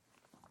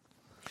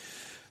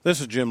This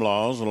is Jim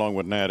Laws along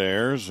with Nat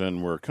Ayers,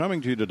 and we're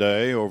coming to you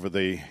today over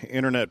the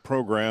internet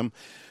program,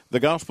 The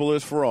Gospel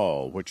is for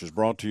All, which is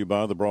brought to you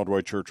by the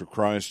Broadway Church of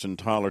Christ in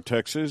Tyler,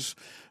 Texas.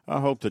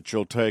 I hope that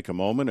you'll take a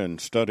moment and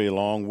study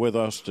along with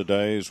us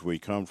today as we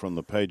come from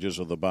the pages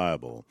of the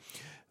Bible.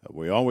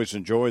 We always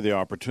enjoy the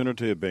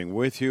opportunity of being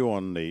with you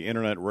on the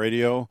internet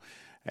radio,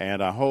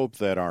 and I hope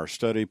that our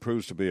study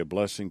proves to be a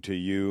blessing to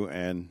you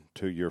and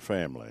to your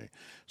family.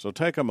 So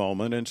take a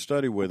moment and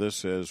study with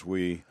us as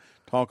we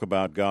talk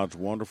about God's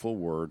wonderful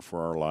word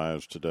for our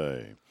lives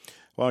today.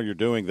 While you're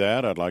doing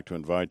that, I'd like to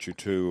invite you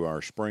to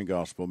our spring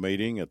gospel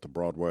meeting at the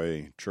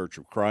Broadway Church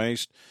of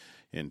Christ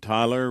in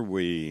Tyler.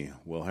 We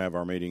will have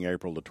our meeting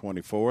April the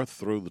 24th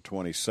through the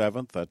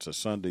 27th. That's a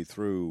Sunday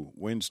through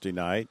Wednesday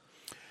night.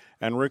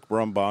 And Rick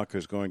Brumbach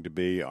is going to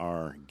be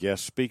our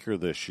guest speaker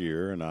this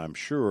year, and I'm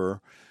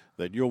sure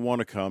that you'll want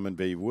to come and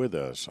be with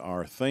us.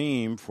 Our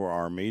theme for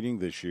our meeting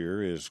this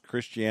year is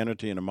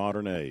Christianity in a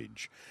Modern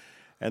Age.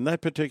 And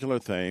that particular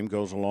theme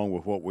goes along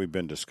with what we've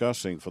been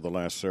discussing for the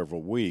last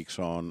several weeks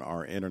on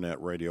our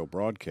internet radio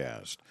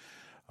broadcast.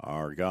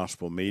 Our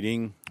gospel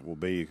meeting will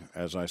be,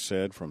 as I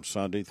said, from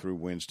Sunday through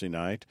Wednesday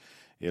night.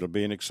 It'll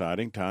be an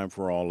exciting time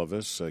for all of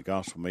us. A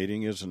gospel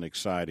meeting is an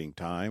exciting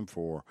time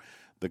for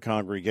the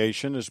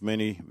congregation, as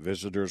many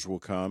visitors will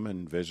come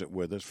and visit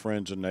with us.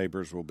 Friends and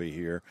neighbors will be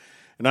here.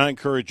 And I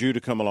encourage you to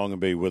come along and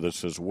be with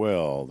us as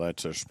well.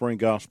 That's a spring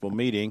gospel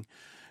meeting.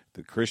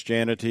 The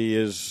Christianity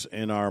is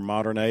in our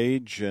modern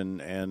age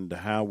and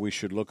how we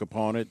should look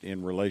upon it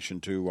in relation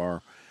to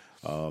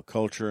our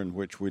culture in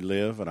which we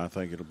live. And I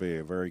think it'll be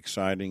a very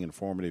exciting,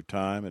 informative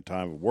time, a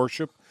time of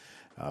worship,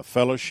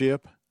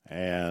 fellowship,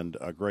 and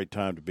a great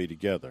time to be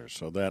together.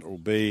 So that will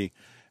be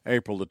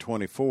April the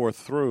 24th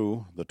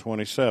through the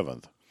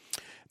 27th.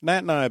 Nat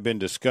and I have been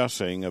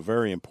discussing a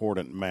very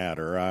important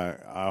matter.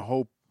 I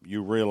hope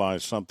you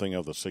realize something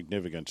of the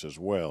significance as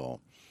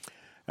well.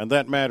 And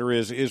that matter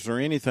is there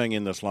anything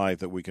in this life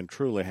that we can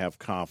truly have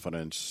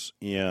confidence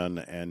in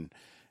and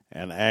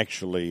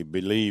actually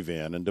believe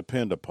in and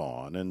depend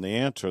upon? And the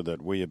answer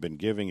that we have been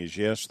giving is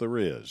yes, there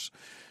is.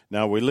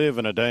 Now, we live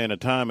in a day and a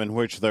time in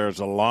which there's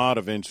a lot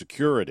of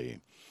insecurity.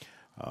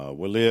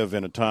 We live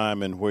in a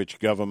time in which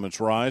governments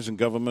rise and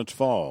governments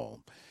fall,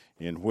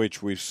 in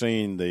which we've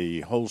seen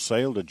the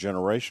wholesale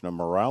degeneration of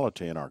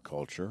morality in our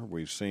culture.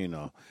 We've seen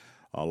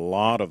a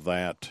lot of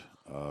that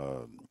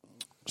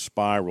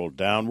spiral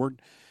downward.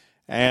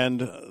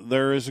 And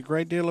there is a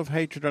great deal of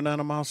hatred and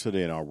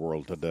animosity in our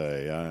world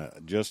today.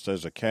 Just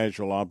as a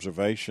casual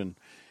observation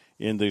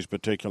in these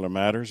particular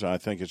matters, I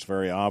think it's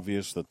very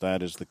obvious that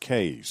that is the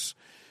case.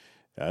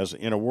 As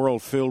in a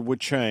world filled with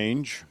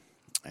change,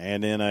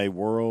 and in a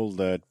world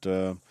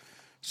that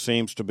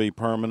seems to be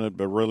permanent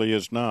but really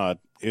is not,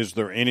 is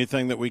there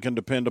anything that we can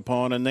depend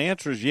upon? And the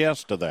answer is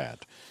yes to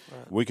that.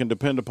 Right. We can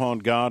depend upon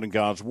God and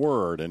God's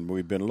Word, and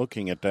we've been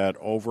looking at that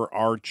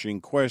overarching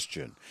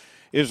question.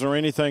 Is there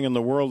anything in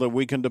the world that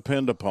we can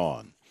depend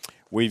upon?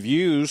 We've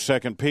used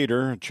 2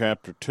 Peter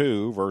chapter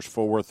 2, verse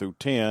 4 through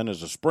 10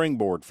 as a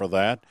springboard for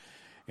that.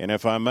 And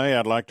if I may,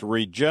 I'd like to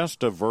read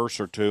just a verse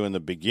or two in the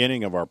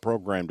beginning of our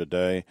program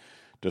today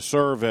to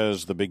serve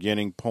as the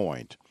beginning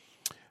point.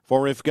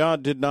 For if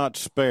God did not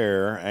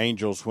spare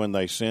angels when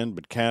they sinned,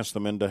 but cast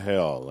them into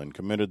hell, and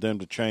committed them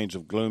to chains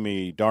of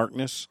gloomy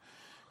darkness,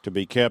 to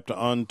be kept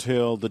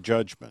until the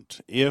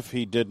judgment, if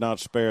he did not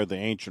spare the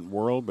ancient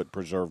world, but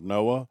preserved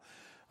Noah,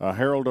 a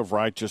herald of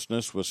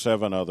righteousness with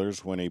 7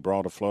 others, when he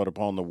brought a flood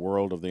upon the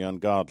world of the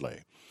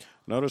ungodly.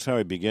 Notice how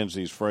he begins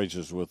these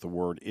phrases with the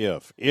word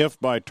if. If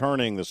by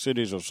turning the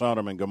cities of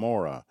Sodom and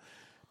Gomorrah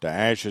to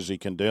ashes he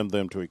condemned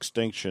them to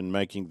extinction,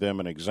 making them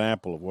an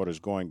example of what is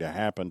going to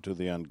happen to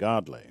the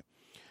ungodly.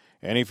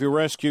 And if he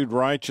rescued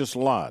righteous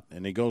Lot,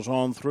 and he goes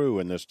on through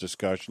in this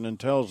discussion and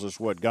tells us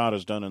what God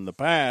has done in the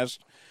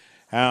past,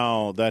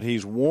 how that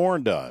he's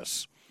warned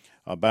us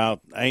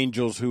about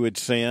angels who had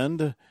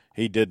sinned,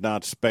 he did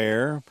not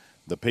spare.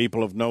 The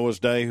people of Noah's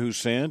day who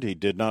sinned, he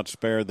did not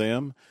spare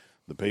them.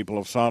 The people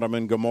of Sodom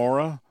and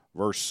Gomorrah,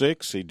 verse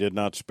 6, he did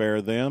not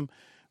spare them.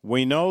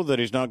 We know that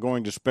he's not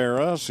going to spare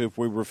us if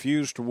we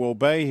refuse to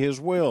obey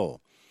his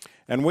will.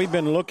 And we've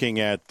been looking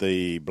at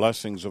the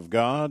blessings of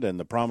God and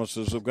the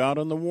promises of God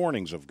and the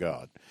warnings of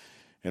God.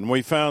 And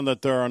we found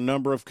that there are a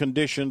number of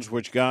conditions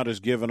which God has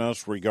given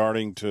us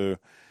regarding to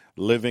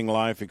living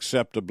life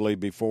acceptably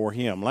before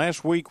him.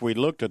 Last week we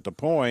looked at the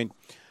point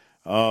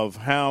of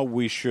how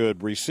we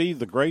should receive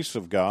the grace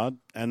of God,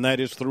 and that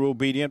is through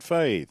obedient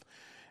faith.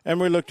 And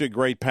we looked at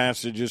great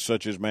passages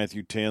such as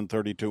Matthew 10,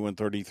 32 and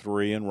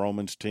 33, and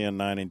Romans 10,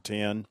 9 and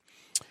 10,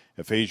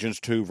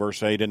 Ephesians 2,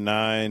 verse 8 and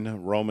 9,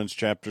 Romans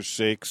chapter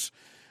 6,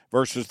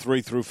 verses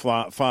 3 through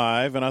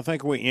 5, and I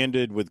think we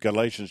ended with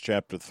Galatians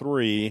chapter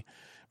 3,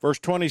 verse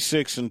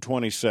 26 and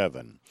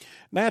 27.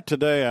 Now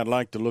today I'd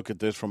like to look at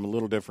this from a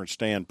little different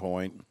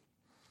standpoint.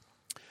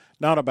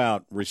 Not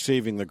about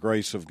receiving the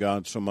grace of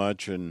God so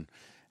much and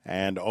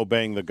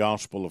obeying the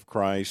gospel of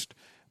Christ,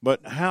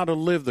 but how to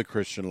live the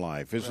Christian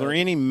life. Is there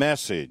any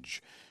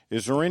message?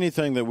 Is there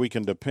anything that we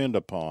can depend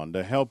upon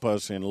to help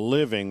us in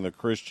living the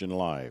Christian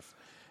life?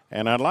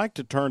 And I'd like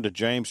to turn to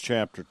James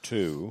chapter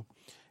 2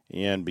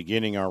 in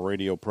beginning our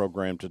radio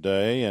program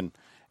today and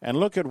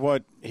look at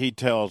what he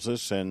tells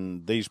us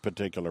in these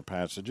particular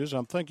passages.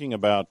 I'm thinking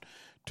about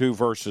two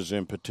verses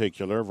in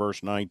particular,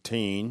 verse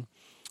 19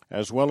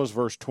 as well as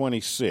verse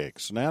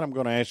 26. Now I'm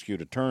going to ask you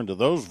to turn to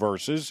those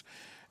verses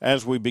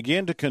as we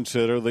begin to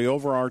consider the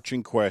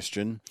overarching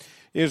question,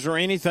 is there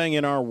anything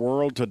in our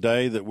world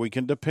today that we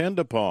can depend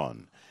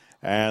upon?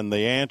 And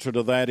the answer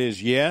to that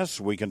is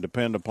yes, we can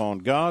depend upon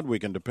God. We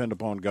can depend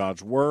upon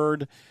God's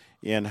Word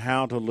in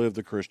how to live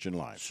the Christian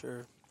life.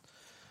 Sure.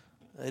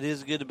 It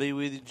is good to be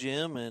with you,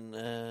 Jim, and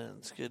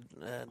it's good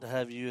to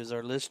have you as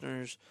our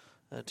listeners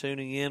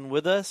tuning in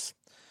with us.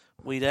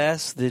 We'd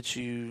ask that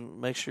you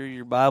make sure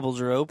your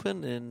Bibles are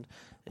open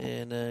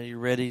and you're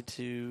ready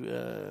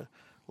to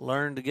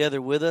learn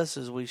together with us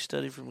as we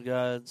study from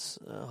God's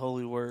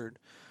holy Word.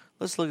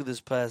 Let's look at this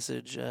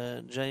passage,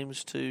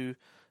 James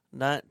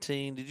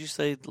 2:19. Did you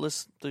say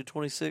listen through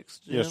 26,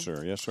 Jim? Yes,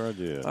 sir. Yes, sir, I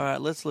did. All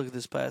right, let's look at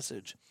this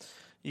passage.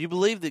 You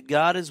believe that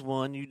God is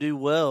one, you do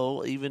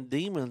well, even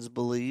demons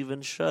believe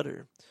and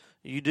shudder.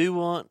 You do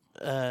want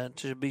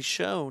to be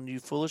shown, you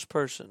foolish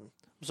person.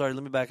 I'm sorry,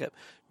 let me back up.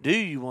 Do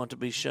you want to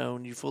be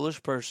shown, you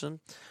foolish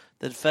person,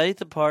 that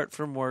faith apart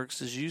from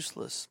works is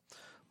useless?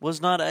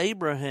 Was not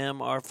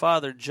Abraham, our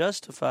father,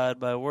 justified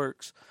by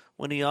works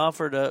when he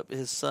offered up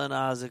his son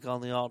Isaac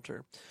on the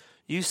altar?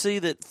 You see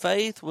that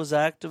faith was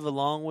active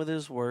along with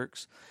his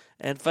works,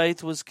 and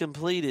faith was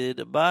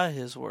completed by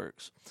his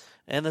works.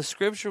 And the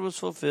scripture was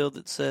fulfilled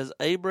that says,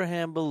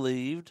 Abraham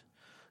believed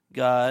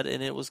God,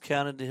 and it was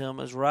counted to him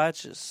as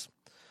righteousness,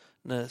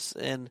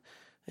 and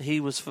he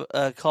was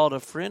called a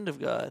friend of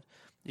God.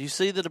 You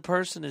see that a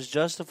person is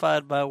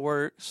justified by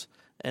works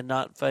and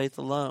not faith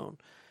alone.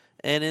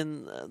 And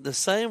in the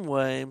same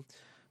way,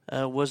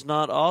 was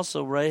not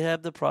also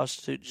Rahab the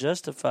prostitute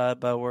justified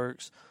by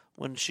works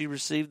when she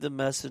received the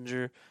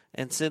messenger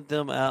and sent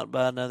them out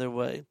by another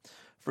way?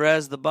 For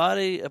as the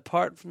body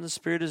apart from the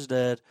spirit is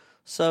dead,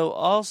 so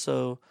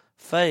also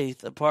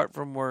faith apart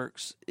from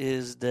works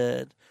is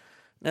dead.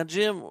 Now,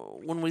 Jim,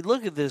 when we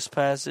look at this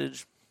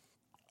passage,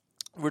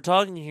 we're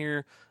talking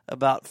here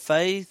about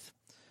faith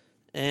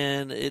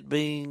and it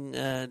being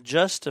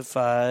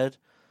justified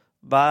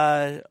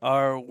by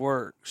our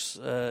works,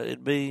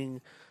 it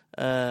being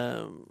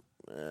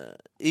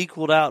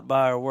equaled out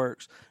by our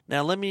works.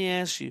 Now, let me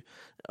ask you,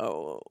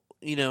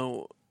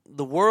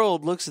 the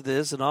world looks at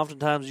this, and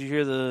oftentimes you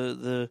hear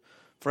the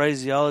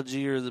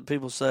phraseology or that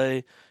people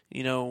say,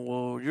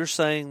 well, you're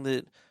saying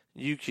that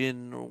you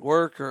can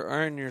work or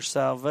earn your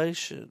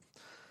salvation.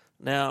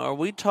 Now, are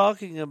we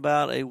talking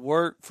about a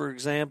work, for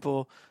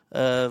example,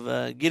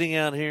 of getting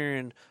out here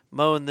and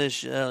mowing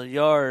this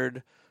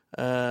yard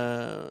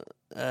and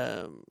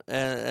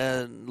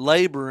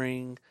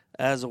laboring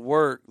as a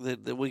work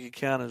that we could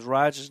count as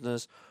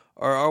righteousness?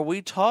 Or are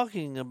we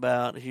talking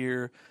about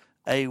here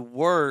a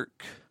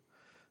work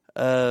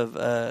of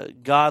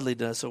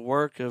godliness, a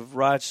work of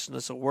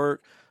righteousness, a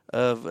work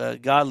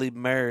of godly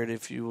merit,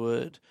 if you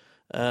would?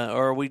 Or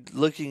are we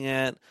looking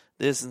at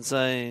this and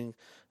saying,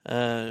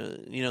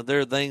 there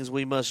are things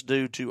we must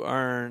do to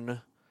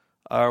earn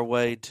our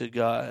way to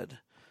God?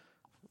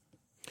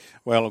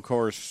 Well, of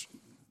course,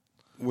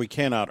 we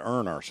cannot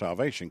earn our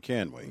salvation,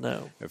 can we?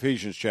 No.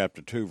 Ephesians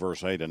chapter 2,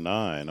 verse 8 and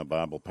 9, a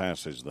Bible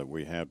passage that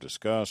we have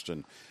discussed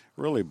and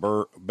really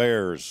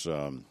bears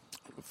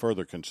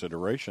further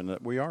consideration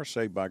that we are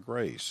saved by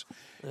grace.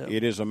 Yep.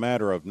 It is a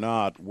matter of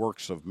not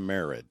works of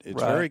merit.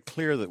 It's very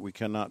clear that we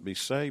cannot be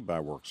saved by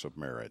works of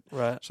merit.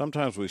 Right.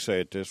 Sometimes we say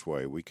it this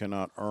way, we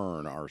cannot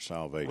earn our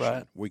salvation.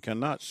 Right. We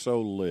cannot so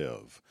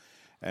live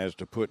as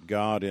to put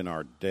God in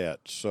our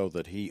debt so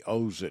that he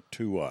owes it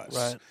to us.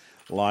 Right.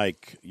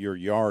 Like your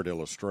yard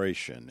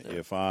illustration. Yep.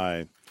 If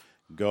I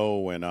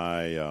go and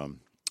I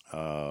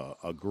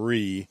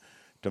agree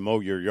to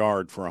mow your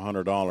yard for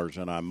 $100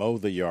 and I mow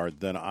the yard,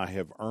 then I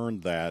have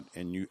earned that,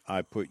 and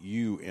I put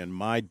you in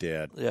my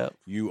debt. Yep.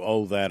 You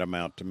owe that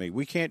amount to me.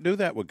 We can't do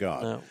that with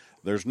God. No.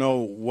 There's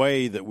no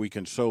way that we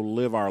can so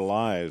live our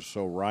lives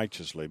so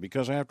righteously,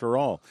 because after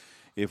all,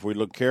 if we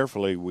look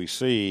carefully, we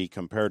see,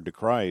 compared to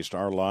Christ,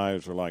 our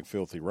lives are like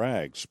filthy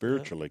rags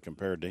spiritually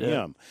compared to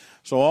him.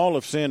 So all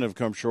of sin have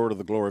come short of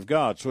the glory of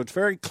God. So it's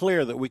very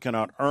clear that we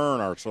cannot earn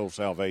our soul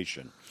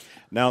salvation.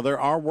 Now, there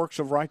are works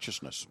of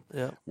righteousness,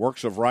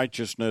 works of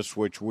righteousness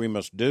which we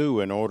must do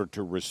in order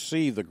to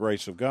receive the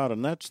grace of God,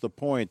 and that's the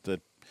point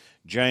that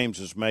James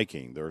is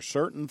making. There are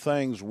certain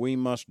things we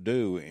must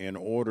do in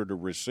order to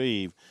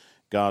receive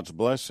God's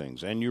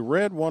blessings. And you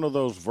read one of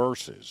those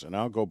verses, and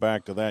I'll go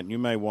back to that, and you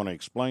may want to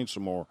explain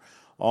some more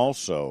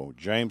also.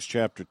 James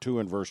chapter 2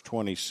 and verse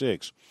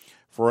 26,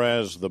 for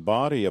as the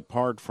body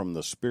apart from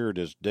the spirit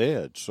is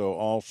dead, so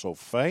also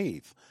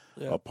faith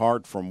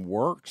apart from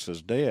works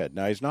is dead.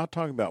 Now, he's not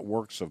talking about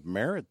works of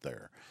merit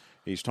there.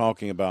 He's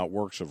talking about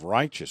works of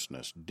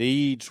righteousness,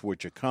 deeds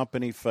which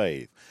accompany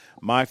faith.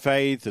 My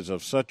faith is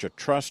of such a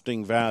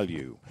trusting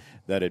value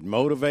that it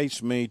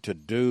motivates me to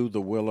do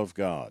the will of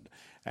God.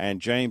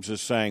 And James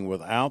is saying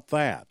without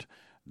that,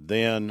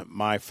 then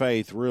my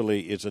faith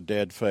really is a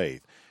dead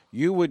faith.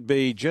 You would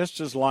be just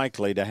as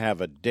likely to have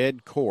a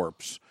dead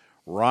corpse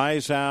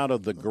rise out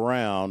of the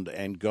ground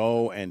and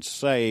go and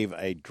save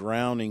a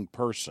drowning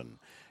person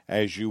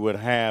as you would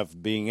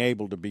have being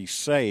able to be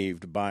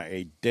saved by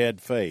a dead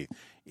faith.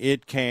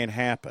 It can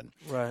happen.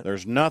 Right.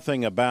 There's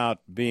nothing about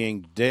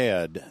being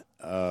dead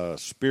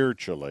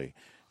spiritually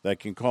that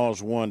can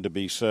cause one to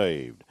be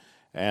saved.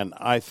 And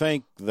I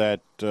think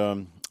that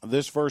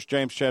this verse,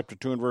 James chapter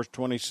 2 and verse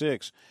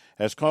 26,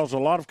 has caused a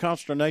lot of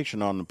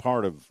consternation on the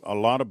part of a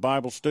lot of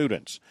Bible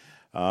students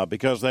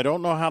because they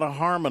don't know how to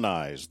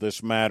harmonize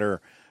this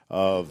matter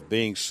of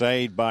being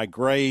saved by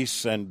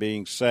grace and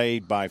being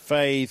saved by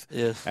faith,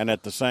 yes, and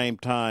at the same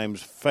time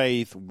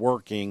faith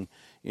working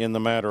in the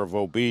matter of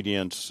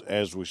obedience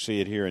as we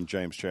see it here in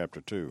James chapter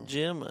 2.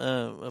 Jim,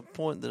 a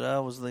point that I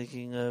was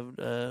thinking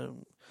of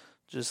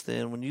just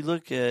then, when you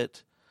look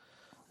at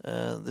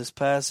this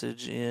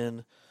passage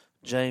in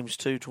James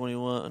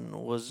 2:21,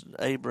 was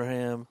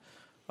Abraham,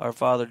 our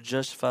father,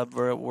 justified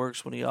by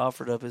works when he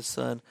offered up his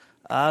son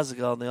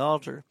Isaac on the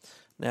altar?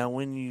 Now,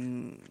 when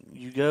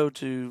you go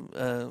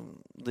to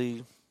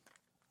the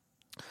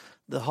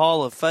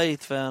hall of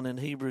faith found in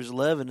Hebrews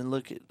 11 and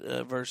look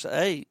at verse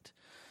 8,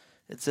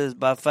 it says,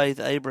 by faith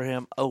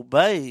Abraham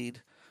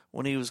obeyed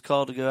when he was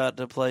called to go out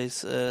to a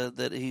place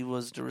that he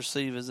was to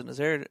receive as an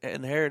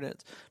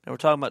inheritance. Now, we're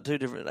talking about two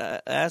different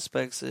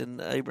aspects in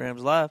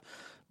Abraham's life,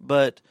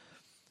 but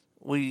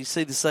we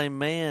see the same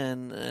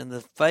man and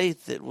the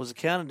faith that was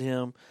accounted to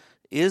him.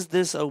 Is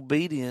this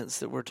obedience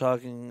that we're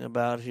talking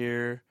about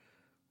here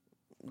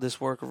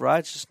this work of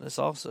righteousness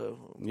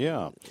also?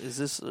 Yeah. Is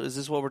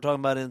this what we're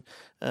talking about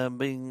in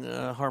being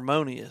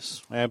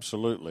harmonious?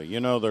 Absolutely. You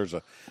know, there's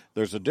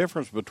a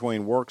difference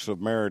between works of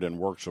merit and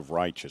works of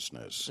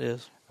righteousness.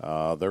 Yes.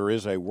 There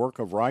is a work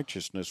of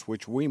righteousness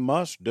which we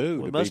must do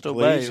to be must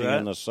obey, pleasing right?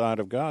 in the sight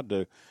of God,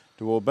 to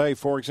obey.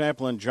 For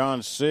example, in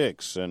John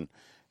 6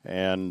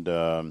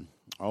 and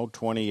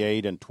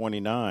 28 and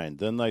 29,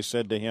 then they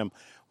said to him,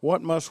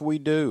 what must we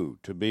do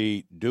to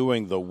be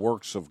doing the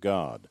works of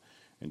God?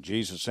 And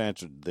Jesus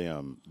answered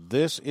them,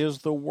 this is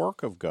the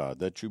work of God,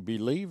 that you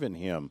believe in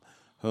him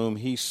whom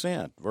he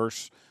sent.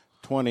 Verse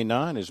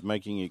 29 is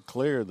making it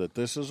clear that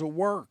this is a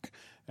work,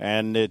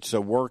 and it's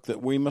a work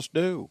that we must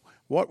do.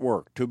 What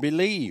work? To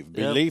believe. Yep.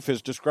 Belief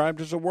is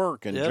described as a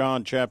work in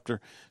John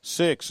chapter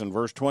 6 and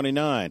verse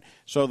 29.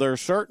 So there are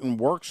certain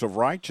works of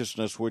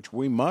righteousness which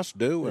we must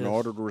do in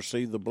order to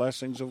receive the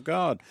blessings of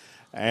God.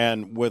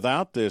 And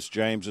without this,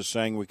 James is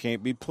saying we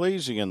can't be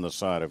pleasing in the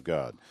sight of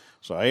God.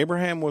 So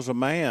Abraham was a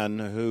man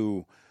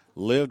who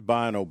lived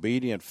by an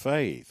obedient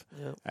faith,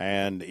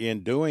 and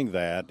in doing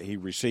that, he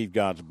received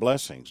God's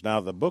blessings.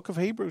 Now, the book of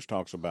Hebrews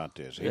talks about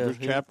this, Hebrews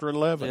chapter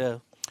 11. Yeah.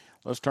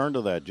 Let's turn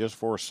to that just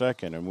for a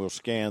second, and we'll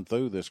scan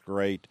through this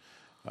great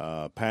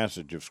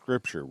passage of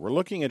Scripture. We're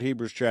looking at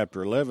Hebrews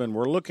chapter 11.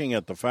 We're looking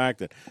at the fact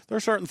that there are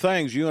certain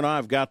things you and I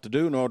have got to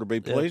do in order to be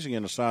pleasing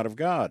in the sight of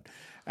God.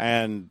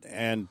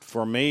 And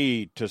for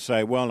me to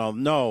say, well,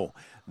 no,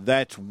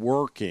 that's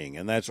working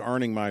and that's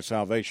earning my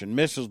salvation,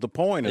 misses the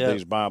point of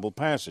these Bible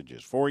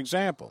passages. For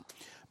example,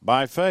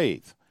 by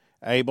faith,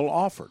 Abel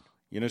offered.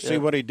 You know, see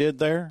what he did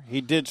there?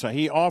 He did so.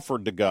 He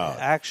offered to God.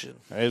 Action.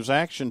 It was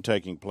action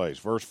taking place.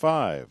 Verse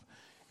 5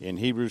 in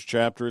Hebrews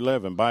chapter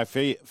 11. By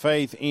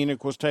faith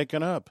Enoch was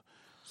taken up,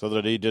 so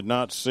that he did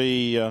not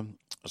see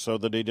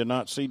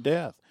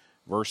death.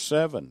 Verse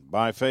 7.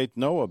 By faith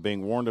Noah,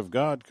 being warned of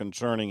God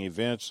concerning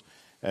events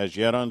as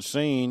yet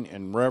unseen,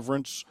 in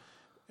reverent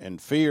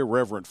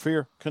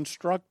fear,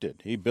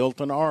 constructed. He built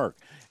an ark.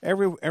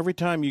 Every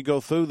time you go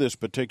through this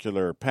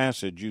particular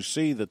passage, you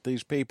see that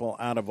these people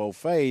out of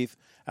faith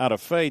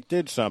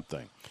did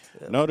something.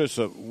 Yep. Notice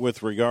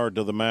with regard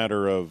to the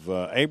matter of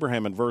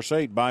Abraham in verse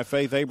 8, by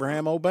faith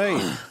Abraham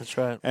obeyed. That's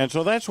right. And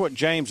so that's what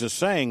James is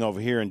saying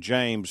over here in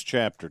James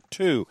chapter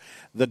 2.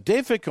 The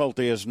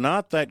difficulty is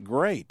not that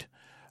great.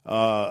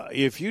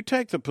 If you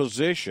take the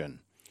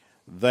position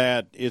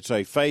that it's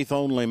a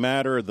faith-only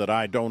matter, that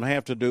I don't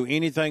have to do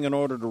anything in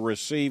order to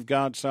receive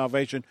God's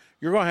salvation,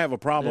 you're going to have a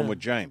problem with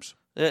James.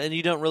 And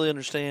you don't really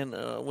understand,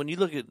 when you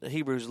look at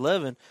Hebrews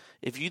 11,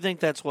 if you think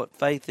that's what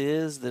faith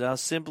is, that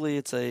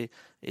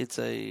it's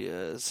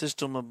a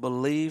system of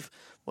belief,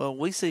 well,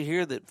 we see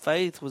here that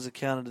faith was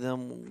accounted to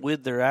them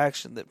with their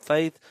action, that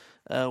faith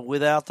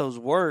without those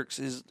works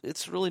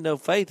it's really no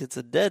faith, it's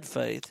a dead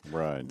faith.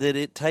 Right. That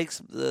it takes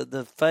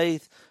the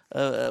faith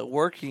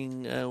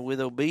working with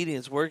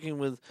obedience, working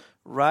with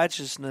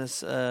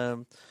righteousness,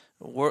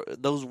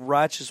 those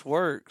righteous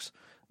works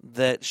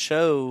that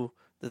show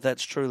that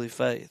that's truly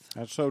faith.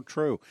 That's so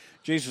true.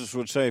 Jesus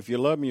would say, if you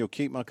love me, you'll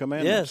keep my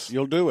commandments. Yes.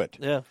 You'll do it.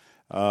 Yeah.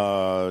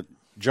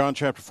 John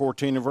chapter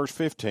 14 and verse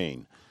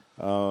 15.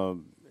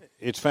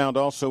 It's found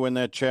also in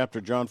that chapter,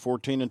 John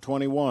 14 and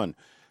 21.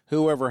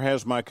 Whoever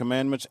has my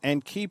commandments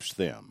and keeps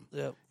them,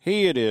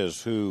 he it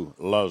is who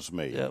loves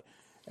me. Yep.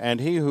 And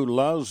he who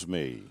loves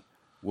me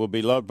will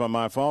be loved by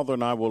my Father,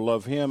 and I will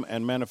love him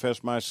and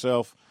manifest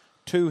myself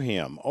to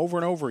him. Over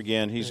and over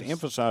again, he's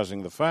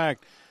emphasizing the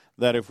fact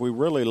that if we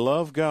really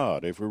love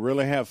God, if we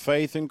really have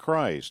faith in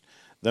Christ,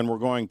 then we're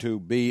going to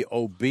be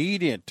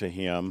obedient to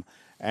Him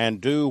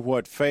and do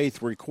what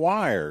faith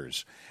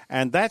requires.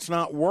 And that's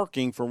not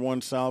working for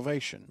one's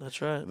salvation.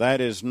 That's right. That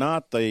is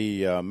not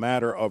the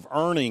matter of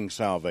earning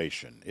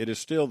salvation. It is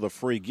still the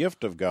free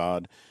gift of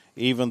God,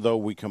 even though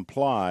we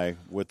comply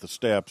with the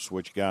steps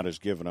which God has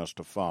given us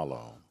to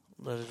follow.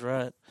 That is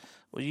right.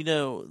 Well, you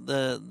know,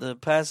 the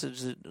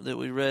passage that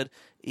we read,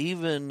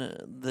 even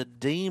the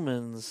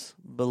demons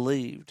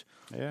believed.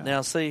 Yeah.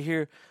 Now, see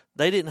here,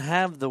 they didn't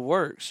have the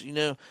works. You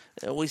know,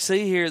 we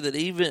see here that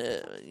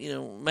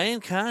even,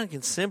 mankind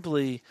can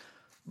simply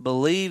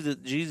believe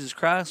that Jesus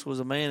Christ was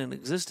a man and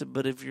existed,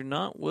 but if you're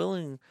not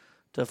willing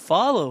to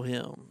follow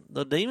Him,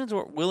 the demons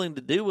weren't willing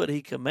to do what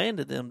He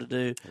commanded them to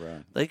do.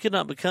 Right. They could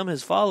not become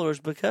His followers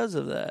because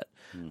of that.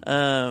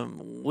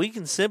 We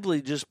can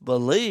simply just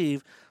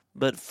believe,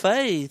 but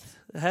faith,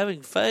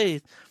 having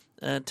faith,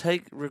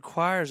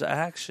 requires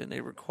action.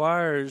 It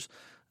requires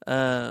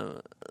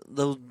the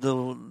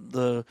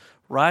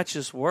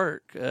righteous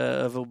work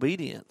of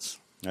obedience.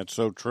 That's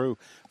so true.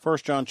 1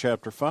 John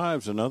chapter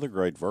 5 is another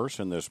great verse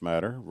in this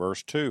matter.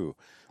 Verse 2,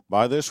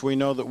 by this we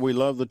know that we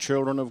love the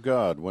children of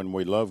God, when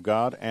we love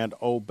God and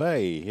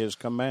obey His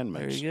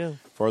commandments. There you go.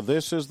 For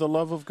this is the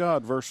love of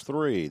God, verse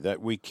 3,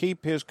 that we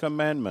keep His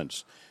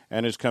commandments,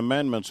 and His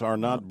commandments are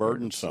not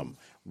burdensome.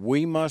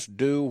 We must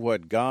do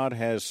what God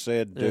has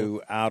said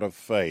do out of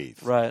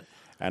faith. Right.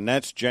 And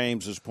that's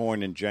James's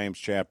point in James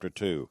chapter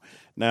 2.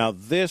 Now,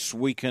 this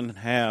we can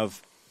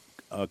have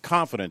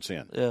confidence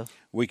in. Yeah.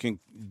 We can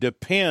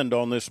depend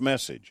on this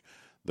message.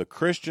 The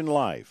Christian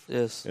life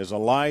is a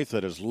life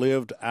that is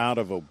lived out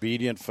of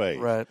obedient faith.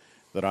 Right.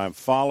 That I'm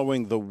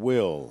following the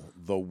will,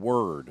 the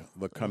word,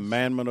 the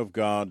commandment of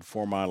God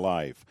for my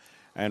life.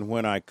 And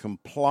when I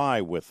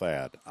comply with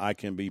that, I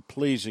can be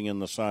pleasing in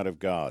the sight of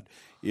God.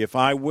 If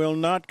I will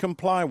not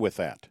comply with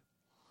that,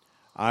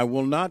 I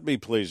will not be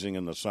pleasing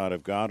in the sight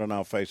of God, and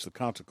I'll face the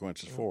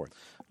consequences for it.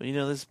 Well, you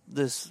know,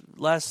 this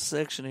last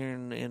section here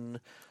in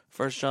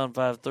 1 John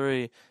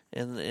 5:3,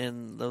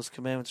 and those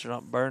commandments are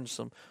not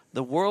burdensome.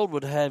 The world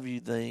would have you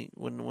think,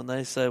 when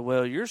they say,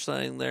 well, you're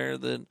saying there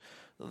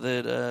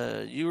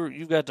that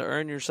you've got to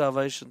earn your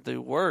salvation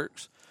through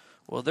works.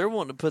 Well, they're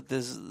wanting to put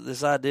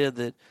this idea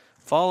that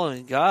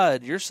following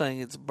God, you're saying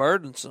it's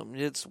burdensome.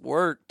 It's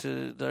work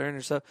to earn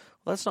yourself.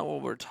 Well, that's not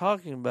what we're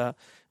talking about.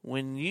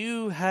 When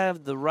you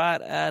have the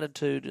right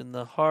attitude in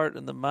the heart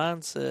and the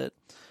mindset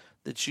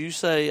that you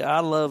say, I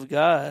love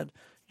God,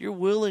 you're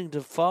willing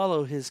to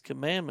follow His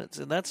commandments.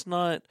 And that's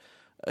not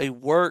a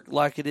work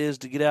like it is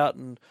to get out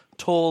and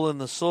toil in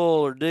the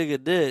soil or dig a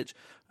ditch.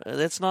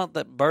 That's not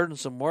that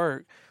burdensome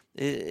work.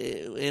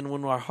 And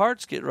when our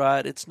hearts get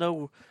right, it's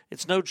no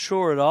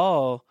chore at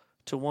all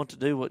to want to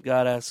do what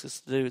God asks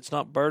us to do. It's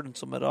not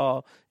burdensome at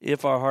all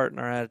if our heart and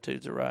our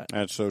attitudes are right.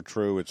 That's so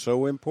true. It's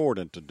so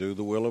important to do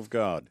the will of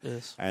God.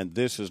 Yes. And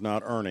this is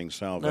not earning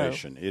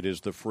salvation. No. It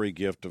is the free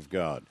gift of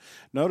God.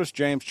 Notice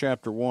James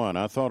chapter 1.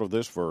 I thought of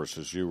this verse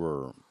as you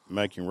were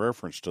making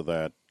reference to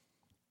that,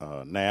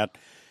 Nat.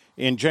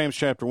 In James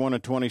chapter 1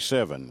 and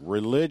 27,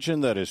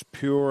 religion that is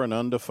pure and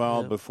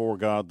undefiled before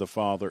God the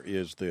Father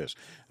is this.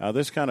 Now,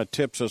 this kind of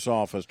tips us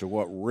off as to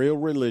what real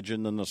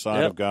religion in the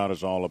sight of God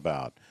is all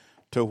about.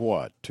 To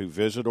what? To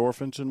visit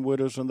orphans and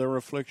widows in their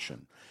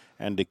affliction,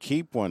 and to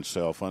keep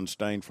oneself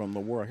unstained from the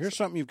world. Here's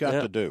something you've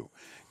got to do.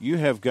 You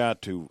have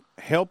got to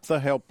help the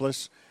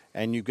helpless,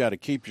 and you've got to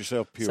keep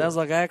yourself pure. Sounds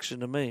like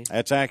action to me.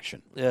 That's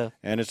action. Yeah.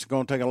 And it's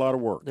going to take a lot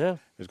of work. Yeah.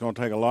 It's going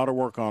to take a lot of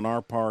work on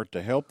our part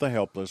to help the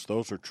helpless,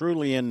 those who are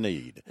truly in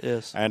need.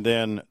 Yes. And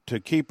then to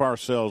keep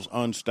ourselves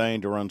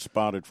unstained or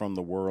unspotted from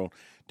the world,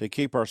 to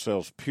keep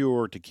ourselves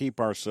pure, to keep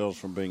ourselves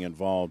from being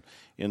involved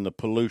in the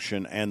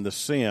pollution and the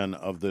sin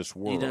of this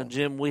world. You know,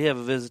 Jim, we have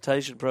a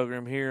visitation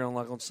program here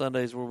on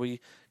Sundays where we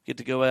get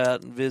to go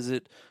out and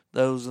visit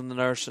those in the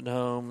nursing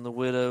home, and the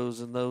widows,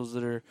 and those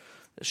that are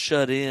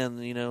shut in,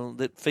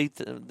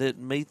 that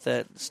meet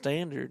that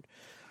standard.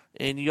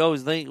 And you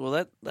always think,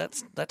 well,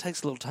 that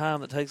takes a little time,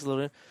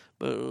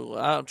 but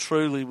I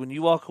truly, when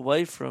you walk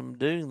away from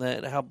doing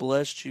that, how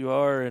blessed you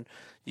are, and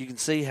you can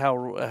see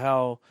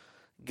how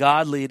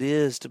godly it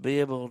is to be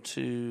able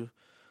to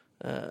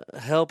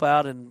help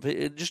out and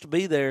just to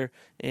be there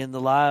in the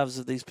lives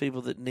of these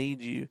people that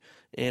need you,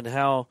 and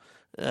how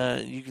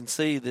you can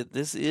see that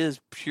this is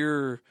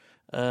pure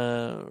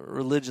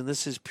religion.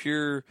 This is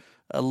pure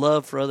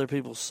love for other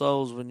people's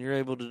souls when you're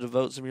able to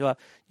devote some of your life.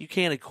 You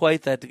can't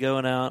equate that to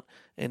going out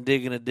and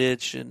digging a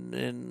ditch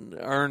and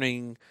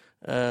earning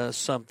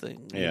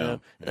something.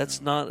 That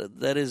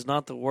is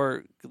not the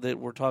work that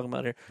we're talking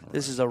about here. Right.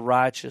 This is a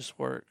righteous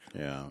work.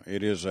 Yeah,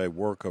 it is a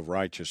work of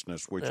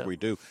righteousness which we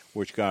do,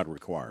 which God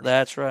requires.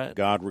 That's right.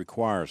 God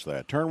requires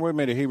that. Turn with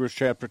me to Hebrews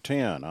chapter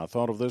 10. I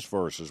thought of this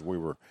verse as we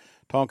were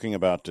talking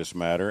about this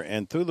matter,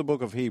 and through the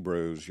book of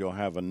Hebrews, you'll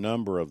have a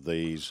number of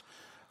these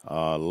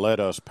let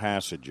us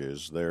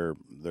passages.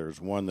 There's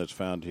one that's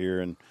found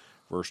here in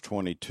verse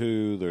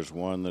 22. There's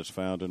one that's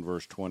found in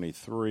verse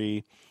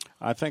 23.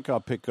 I think I'll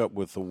pick up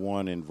with the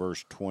one in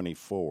verse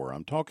 24.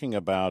 I'm talking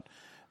about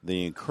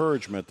the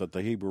encouragement that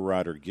the Hebrew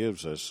writer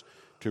gives us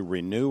to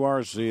renew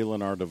our zeal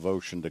and our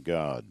devotion to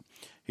God.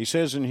 He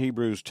says in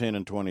Hebrews 10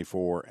 and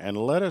 24, "And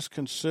let us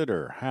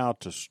consider how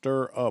to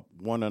stir up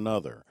one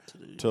another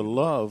to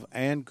love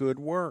and good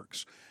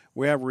works."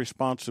 We have a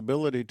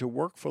responsibility to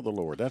work for the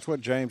Lord. That's what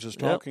James is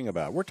talking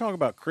about. We're talking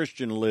about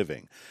Christian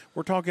living.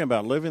 We're talking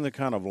about living the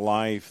kind of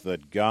life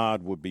that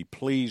God would be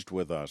pleased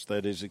with us,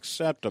 that is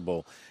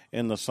acceptable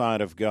in the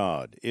sight of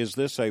God. Is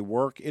this a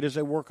work? It is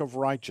a work of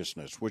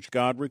righteousness, which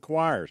God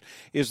requires.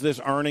 Is this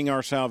earning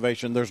our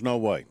salvation? There's no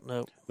way.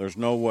 No. There's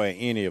no way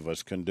any of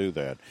us can do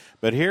that.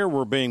 But here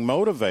we're being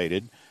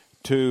motivated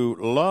to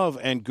love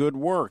and good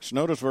works.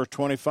 Notice verse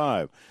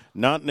 25,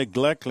 "Not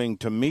neglecting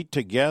to meet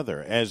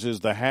together, as is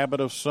the habit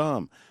of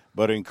some,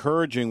 but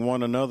encouraging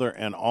one another,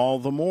 and all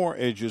the more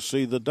as you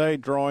see the day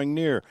drawing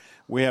near."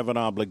 We have an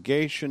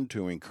obligation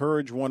to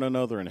encourage one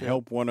another and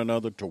help one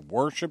another to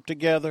worship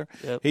together.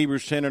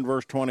 Hebrews 10 and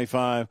verse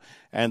 25,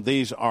 "And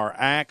these are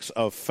acts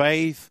of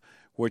faith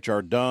which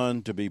are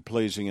done to be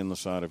pleasing in the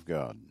sight of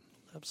God."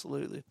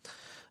 Absolutely.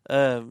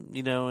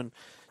 And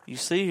you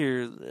see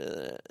here,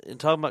 in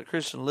talking about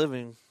Christian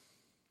living,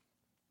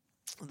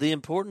 the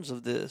importance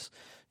of this.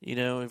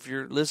 If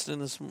you're listening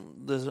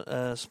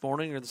this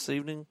morning or this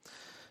evening,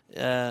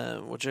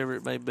 whichever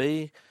it may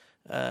be,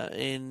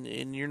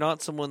 and you're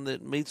not someone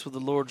that meets with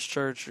the Lord's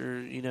church,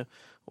 or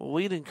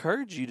we'd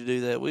encourage you to do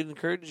that. We'd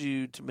encourage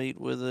you to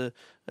meet with a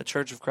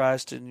Church of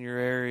Christ in your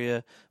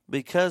area,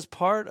 because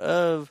part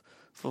of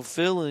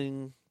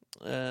fulfilling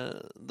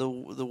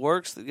the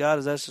works that God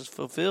has asked us to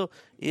fulfill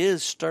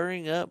is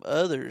stirring up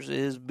others,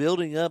 is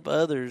building up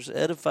others,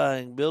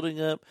 edifying,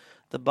 building up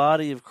the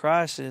body of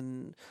Christ.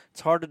 And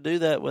it's hard to do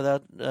that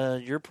without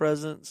your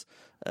presence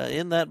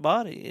in that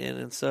body.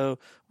 And so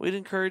we'd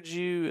encourage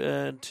you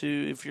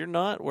to, if you're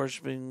not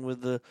worshiping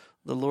with the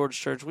Lord's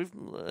church, we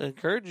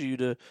encourage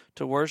you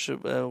to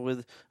worship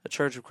with a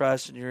Church of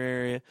Christ in your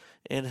area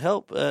and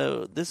help.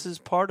 This is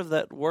part of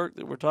that work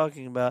that we're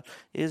talking about,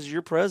 is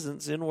your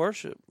presence in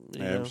worship.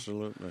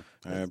 Absolutely.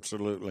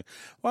 Absolutely.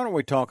 Why don't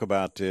we talk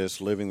about this,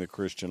 living the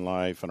Christian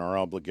life, and our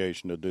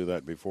obligation to do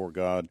that before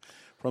God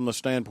from the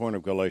standpoint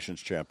of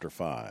Galatians chapter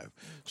 5.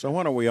 So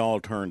why don't we all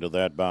turn to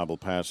that Bible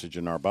passage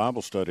in our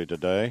Bible study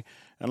today,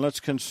 and let's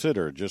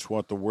consider just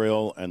what the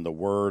will and the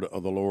word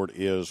of the Lord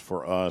is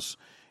for us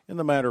in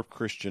the matter of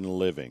Christian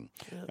living.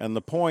 And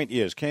the point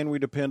is, can we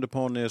depend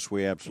upon this?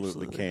 We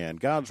absolutely can.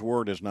 God's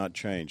word has not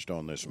changed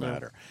on this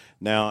matter.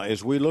 Now,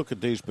 as we look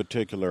at these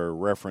particular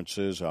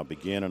references, I'll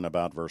begin in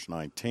about verse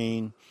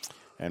 19,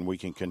 and we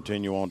can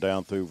continue on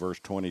down through verse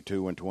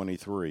 22 and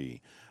 23.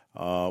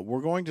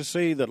 We're going to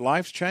see that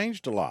life's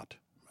changed a lot.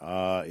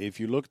 If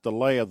you look at the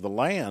lay of the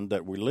land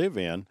that we live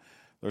in,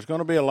 there's going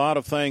to be a lot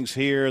of things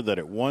here that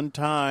at one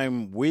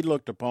time we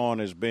looked upon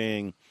as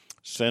being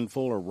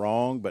sinful or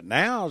wrong, but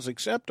now is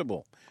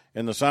acceptable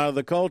in the sight of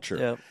the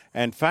culture.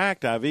 In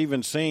fact, I've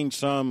even seen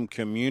some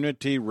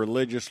community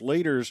religious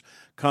leaders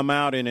come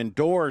out and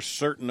endorse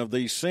certain of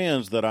these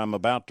sins that I'm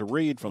about to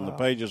read from the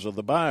pages of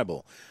the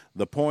Bible.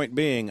 The point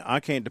being, I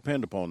can't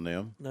depend upon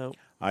them. No.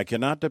 I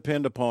cannot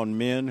depend upon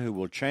men who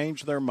will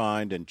change their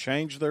mind and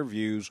change their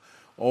views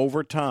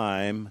over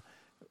time,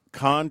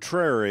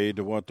 contrary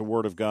to what the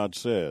Word of God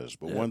says.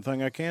 But one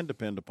thing I can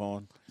depend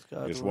upon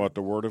is what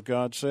the Word of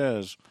God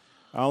says.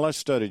 Let's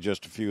study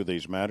just a few of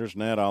these matters.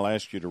 Ned, I'll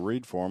ask you to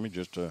read for me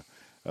just a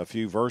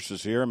few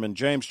verses here. I'm in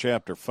James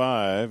chapter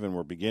 5, and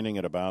we're beginning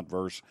at about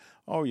verse,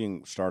 you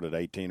can start at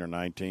 18 or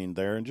 19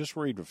 there, and just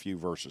read a few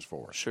verses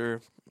for us.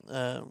 Sure.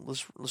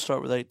 Let's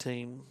start with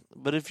 18.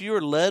 "But if you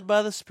are led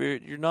by the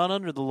Spirit, you're not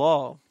under the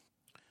law.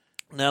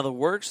 Now the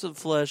works of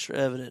the flesh are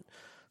evident: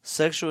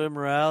 sexual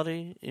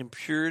immorality,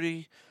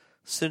 impurity,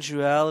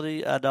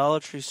 sensuality,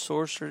 idolatry,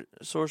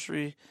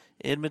 sorcery,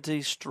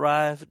 enmity,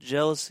 strife,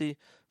 jealousy,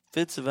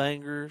 fits of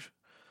anger,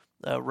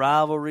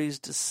 rivalries,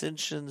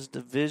 dissensions,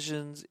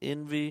 divisions,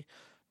 envy,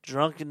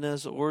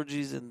 drunkenness,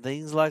 orgies, and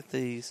things like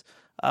these.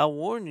 I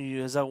warn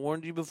you, as I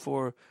warned you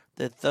before,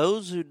 that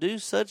those who do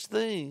such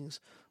things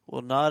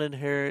will not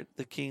inherit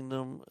the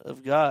kingdom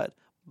of God.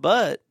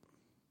 But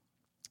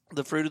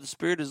the fruit of the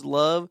Spirit is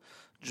love,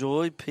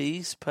 joy,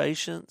 peace,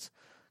 patience,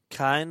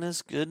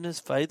 kindness, goodness,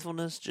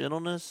 faithfulness,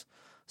 gentleness,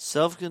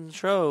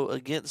 self-control.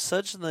 Against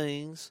such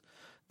things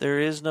there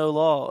is no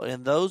law.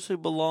 And those who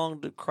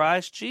belong to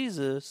Christ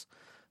Jesus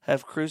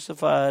have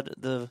crucified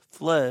the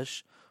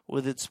flesh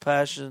with its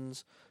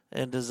passions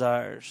and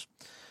desires."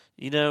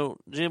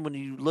 Jim, when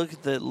you look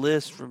at that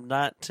list from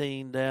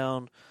 19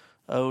 down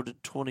to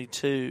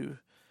 22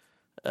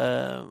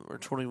 or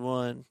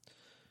 21,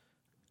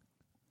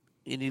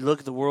 and you look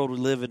at the world we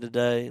live in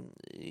today,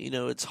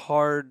 it's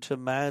hard to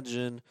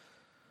imagine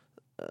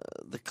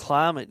the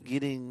climate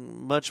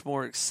getting much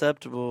more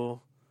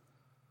acceptable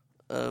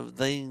of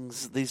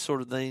these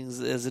sort of things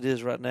as it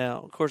is right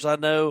now. Of course, I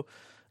know,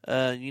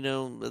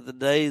 the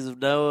days of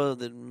Noah,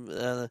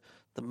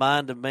 the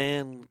mind of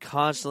man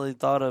constantly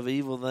thought of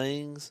evil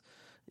things.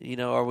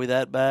 Are we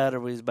that bad? Are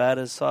we as bad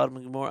as Sodom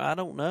and Gomorrah? I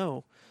don't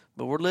know.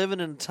 But we're living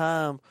in a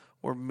time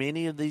where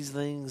many of these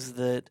things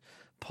that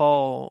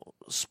Paul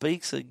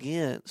speaks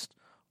against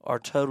are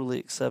totally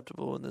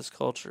acceptable in this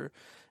culture.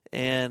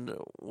 And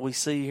we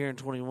see here in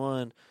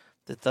 21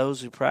 that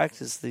those who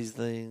practice these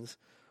things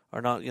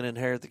are not going to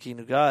inherit the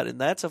kingdom of God.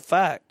 And that's a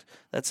fact.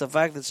 That's a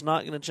fact that's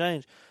not going to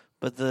change.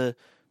 But the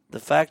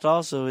fact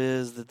also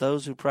is that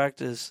those who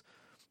practice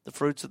the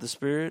fruits of the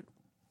Spirit,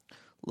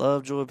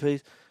 love, joy,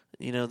 peace,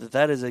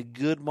 that is a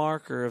good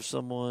marker of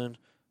someone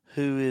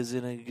who is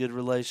in a good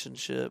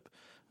relationship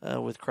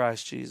with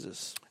Christ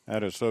Jesus.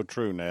 That is so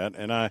true, Nat.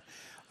 And I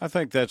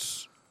think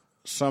that's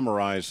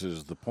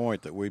summarizes the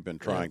point that we've been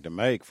trying to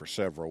make for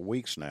several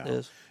weeks now.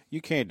 Yes. You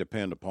can't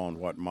depend upon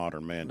what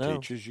modern man No.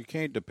 teaches. You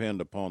can't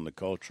depend upon the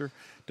culture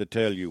to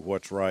tell you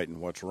what's right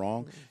and what's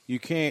wrong. You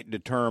can't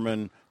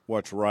determine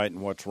what's right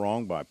and what's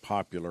wrong by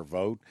popular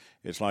vote.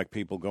 It's like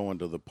people going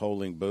to the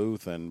polling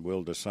booth and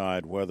will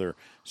decide whether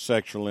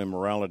sexual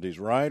immorality is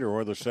right or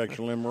whether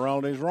sexual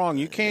immorality is wrong.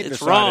 You can't It's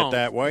decide wrong. it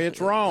that way.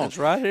 It's wrong. It's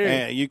right here.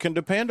 And you can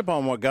depend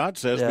upon what God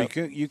says, Yeah.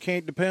 but you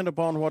can't depend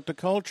upon what the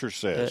culture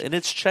says. And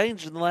it's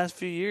changed in the last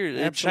few years.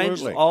 It changes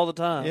Absolutely. all the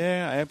time.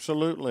 Yeah,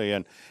 absolutely.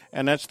 And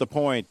that's the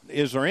point.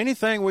 Is there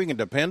anything we can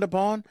depend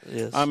upon?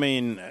 Yes. I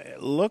mean,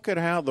 look at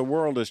how the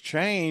world has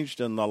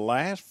changed in the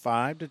last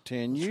 5 to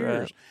 10 That's years.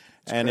 right.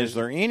 And is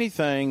there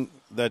anything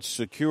that's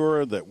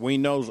secure that we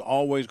know is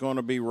always going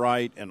to be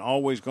right and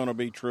always going to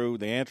be true?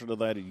 The answer to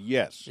that is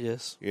yes.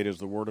 Yes. It is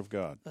the Word of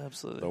God.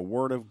 Absolutely. The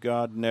Word of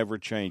God never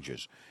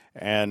changes.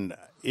 And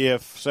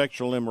if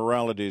sexual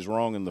immorality is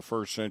wrong in the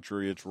first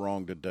century, it's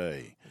wrong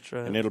today. That's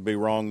right. And it'll be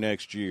wrong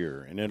next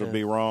year. And it'll Yeah.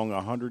 be wrong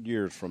 100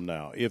 years from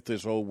now if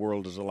this whole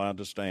world is allowed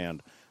to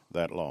stand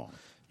that long.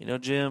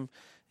 Jim,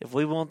 if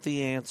we want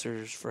the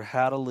answers for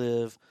how to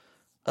live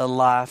a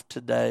life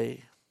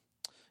today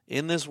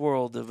in this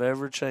world of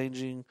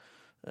ever-changing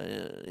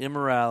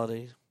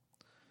immorality,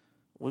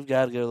 we've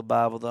got to go to the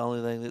Bible, the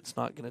only thing that's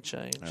not going to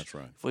change. That's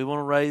right. If we want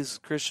to raise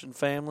Christian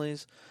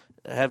families,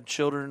 have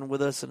children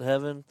with us in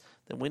heaven,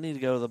 then we need to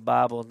go to the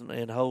Bible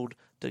and hold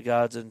to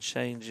God's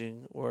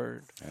unchanging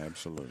word.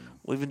 Absolutely.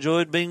 We've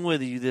enjoyed being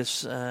with you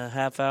this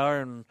half hour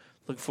and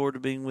look forward to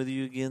being with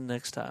you again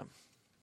next time.